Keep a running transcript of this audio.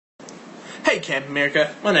Hey Camp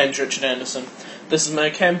America, my name's Richard Anderson. This is my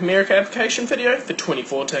Camp America application video for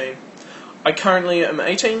 2014. I currently am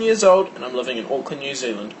 18 years old and I'm living in Auckland, New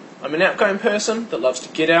Zealand. I'm an outgoing person that loves to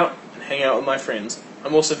get out and hang out with my friends.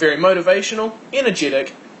 I'm also very motivational,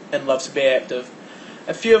 energetic, and love to be active.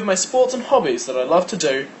 A few of my sports and hobbies that I love to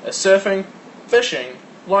do are surfing, fishing,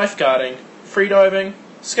 lifeguarding, freediving,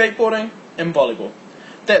 skateboarding, and volleyball.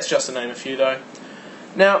 That's just to name a few though.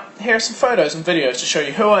 Now, here are some photos and videos to show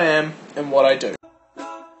you who I am and what I do.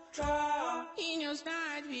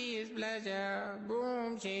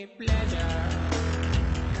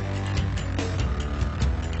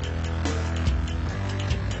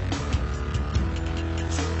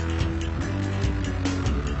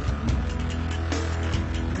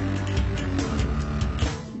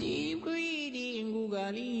 Deep greedy,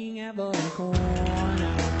 googling about the corner.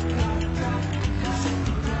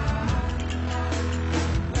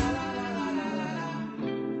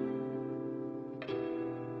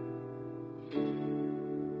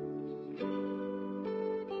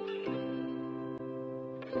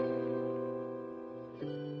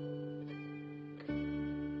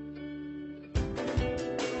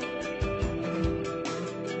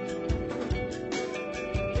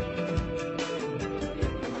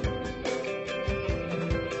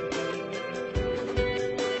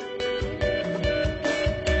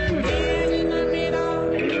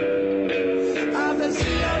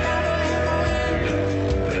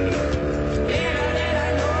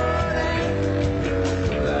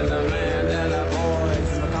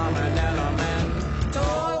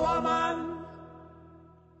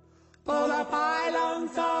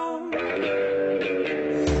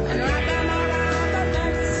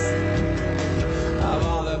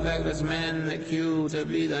 Men that queue to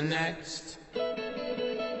be the next.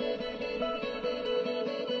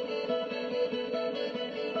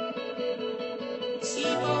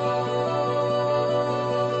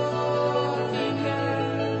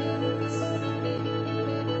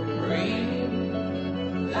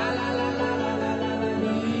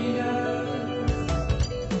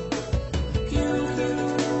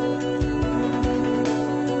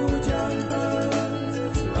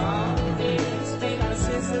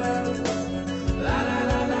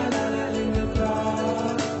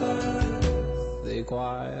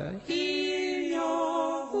 Hear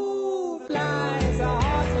your who flies a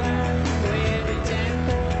heartland with the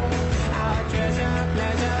tempo. Our treasure,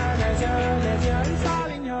 pleasure, leisure is all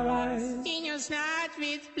in your eyes. In your snatch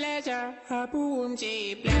with pleasure, a boom,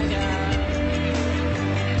 pleasure.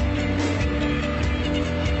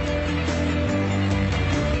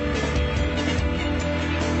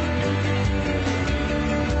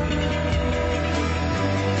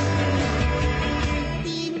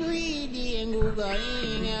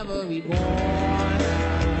 Going every corner.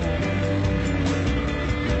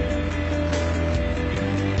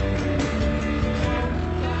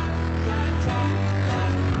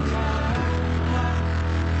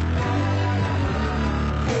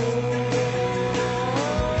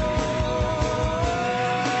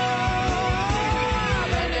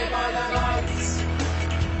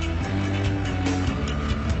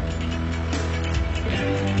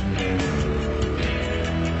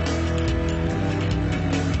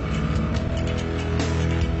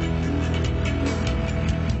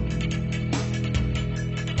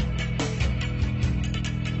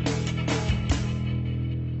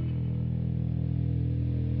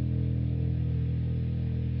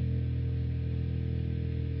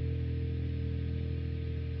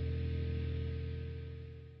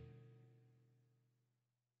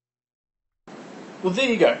 Well, there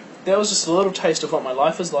you go. That was just a little taste of what my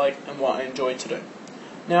life is like and what I enjoy to do.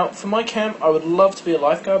 Now, for my camp, I would love to be a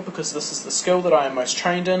lifeguard because this is the skill that I am most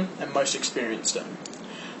trained in and most experienced in.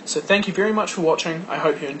 So thank you very much for watching. I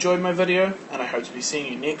hope you enjoyed my video, and I hope to be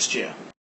seeing you next year.